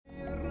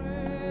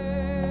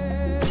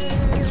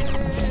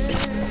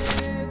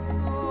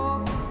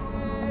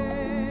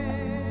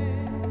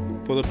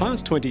For the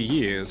past 20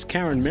 years,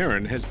 Karen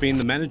MERRIN has been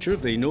the manager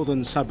of the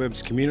Northern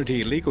Suburbs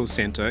Community Legal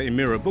Centre in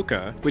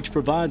Mirrabooka, which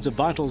provides a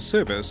vital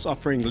service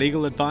offering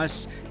legal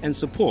advice and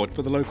support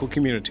for the local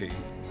community.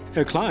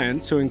 Her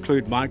clients, who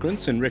include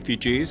migrants and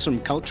refugees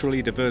from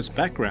culturally diverse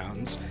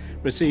backgrounds,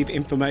 receive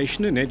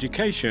information and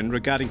education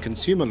regarding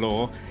consumer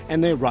law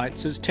and their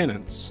rights as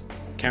tenants.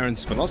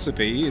 Karen's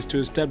philosophy is to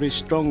establish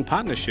strong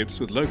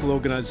partnerships with local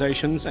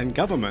organisations and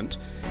government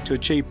to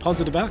achieve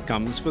positive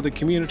outcomes for the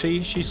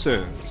community she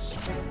serves.